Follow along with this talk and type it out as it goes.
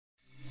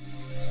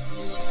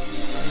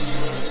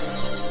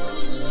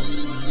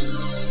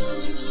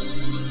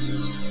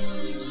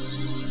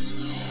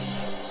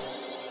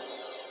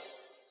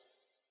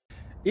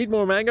Eat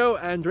more mango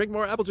and drink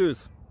more apple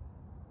juice.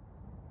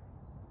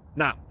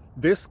 Now,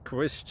 this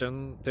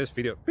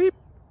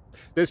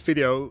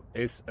video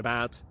is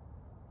about...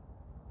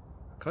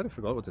 I kind of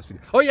forgot what this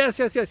video... Oh, yes.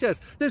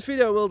 This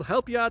video will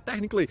help you out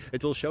technically.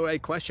 It will show a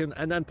question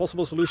and then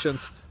possible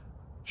solutions.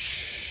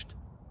 Shh.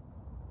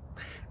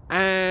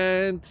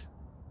 And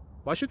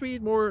why should we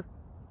eat more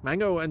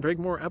mango and drink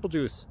more apple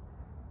juice?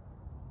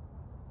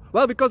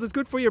 Well, because it's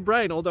good for your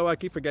brain, although I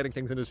keep forgetting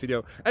things in this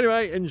video.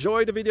 Anyway,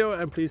 enjoy the video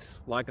and please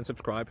like and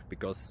subscribe,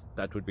 because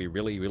that would be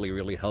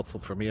really helpful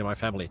for me and my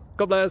family.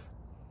 God bless!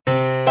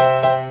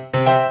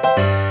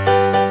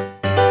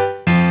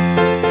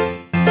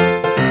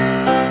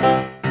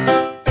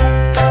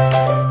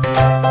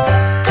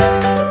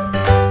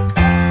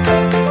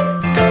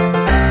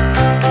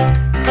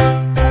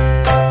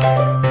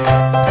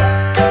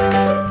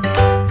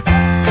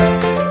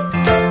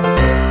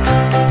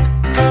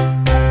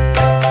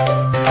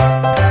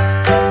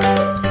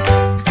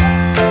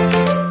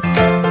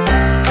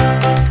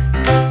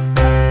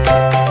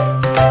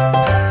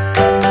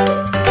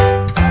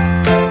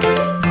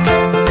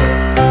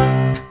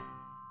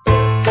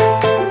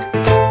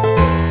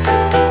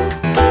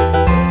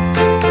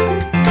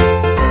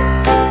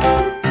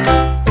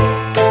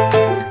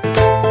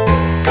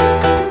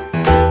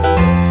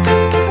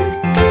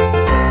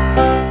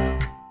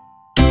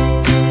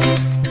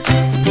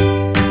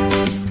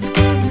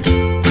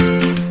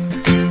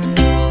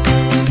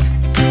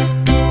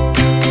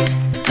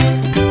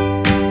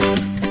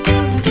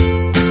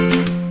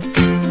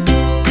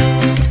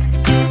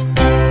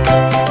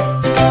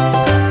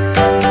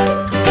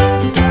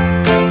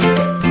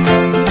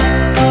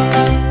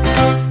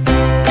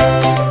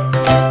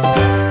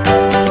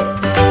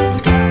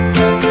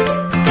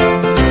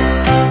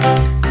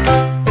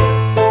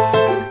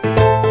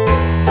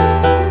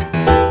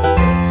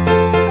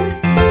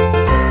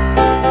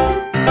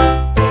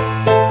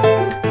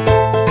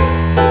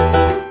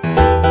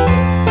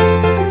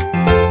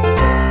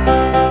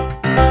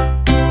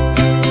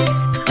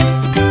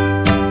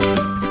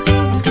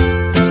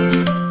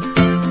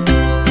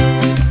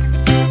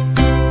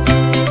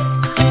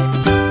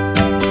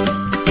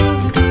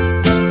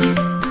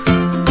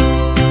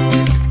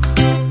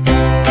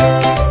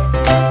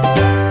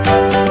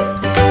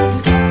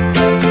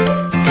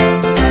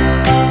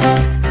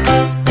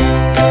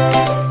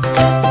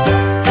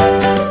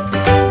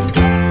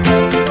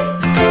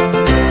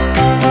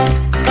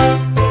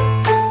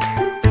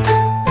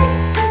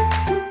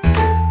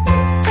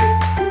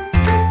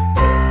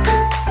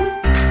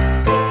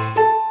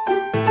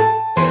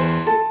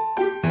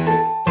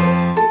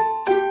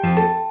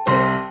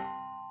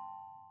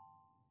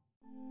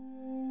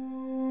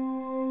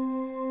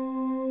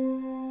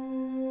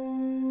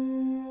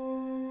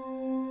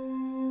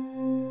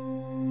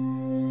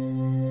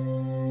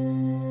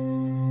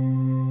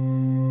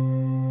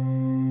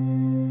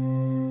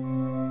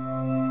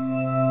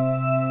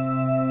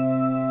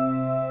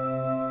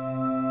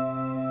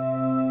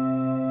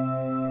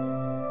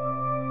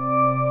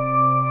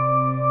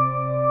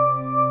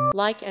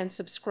 Like and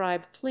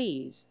subscribe,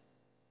 please.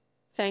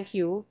 Thank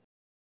you.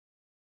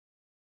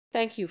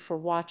 Thank you for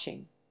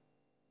watching.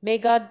 May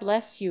God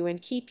bless you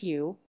and keep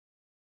you.